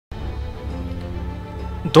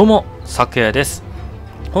どうも、昨夜です。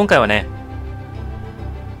今回はね、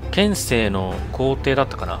剣聖の高弟だっ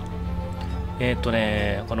たかな。こ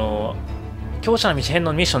の、強者の道編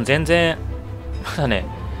のミッション全然、まだね、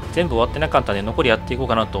全部終わってなかったんで、残りやっていこう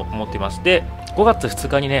かなと思っています。で、5月2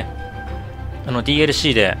日にね、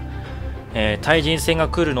DLC で、対人戦が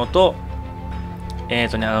来るのと、伊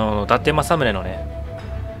達政宗の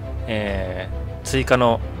ね、追加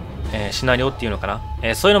の、シナリオっていうのか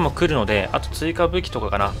な、そういうのも来るので、あと追加武器とか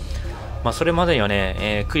かな。まあ、それまでには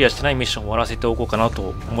ね、クリアしてないミッションを終わらせておこうかな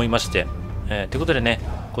と思いまして、ということでね、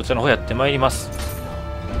こちらの方やってまいります。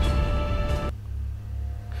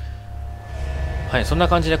はい、そんな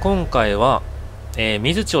感じで今回は、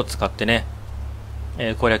水地を使ってね、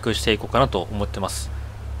攻略していこうかなと思ってます。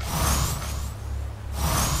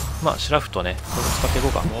まあ、シュラフとね、これを使っていこ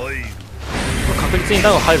うか。確実にダ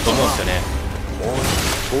ウン入ると思うんですよね。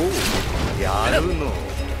やるの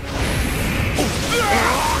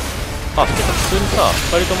あ、てか普通にさ、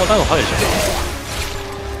2人ともダウン入るじ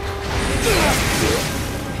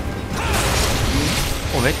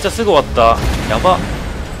ゃん。お、めっちゃすぐ終わった。やば。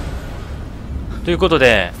ということ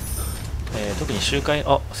で、特に周回、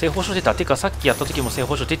あ、正方書出た。てかさっきやった時も正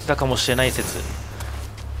方書出てたかもしれない説。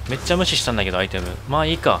めっちゃ無視したんだけど、アイテム。まあ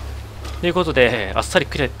いいか。ということで、あっさり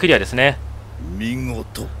クリアですね。見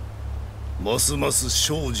事。ますます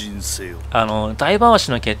精進せよ。大回し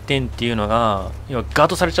の欠点っていうのが、今ガー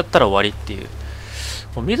ドされちゃったら終わりっていう。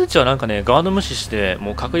もう水地はなんかね、ガード無視して、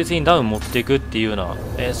もう確実にダウン持っていくっていうよう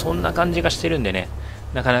な、そんな感じがしてるんでね、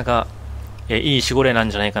なかなか、いい守護霊なん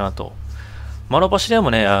じゃないかなと。丸星でも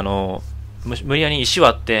ね、無理やり石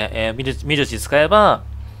割って、水地使えば、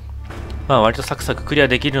まあ割とサクサククリア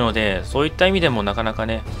できるので、そういった意味でもなかなか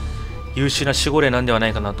ね、優秀な守護霊なんではな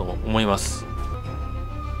いかなと思います。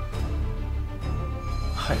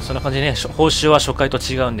はい、そんな感じでね、報酬は初回と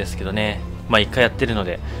違うんですけどね、まあ1回やってるの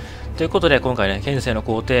で。ということで、今回ね、剣聖の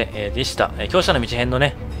皇帝、でした。強者の道編の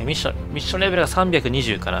ね、ミッションレベルが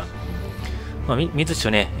320かな。まあ、水地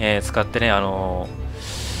をね、使ってね、小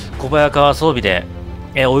早川装備で、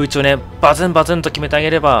追い打ちをね、バズンバズンと決めてあげ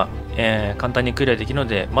れば、簡単にクリアできるの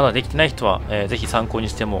で、まだできてない人は、ぜひ参考に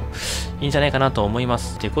してもいいんじゃないかなと思いま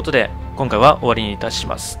す。ということで、今回は終わりにいたし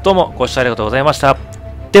ます。どうもご視聴ありがとうございました。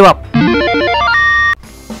では、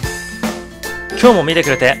今日も見てく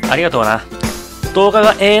れてありがとうな。動画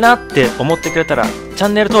がええなって思ってくれたら、チャ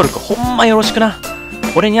ンネル登録ほんまよろしくな。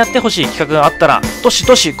俺にやってほしい企画があったら、どし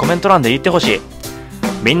どしコメント欄で言ってほしい。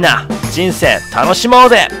みんな、人生楽しもう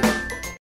ぜ。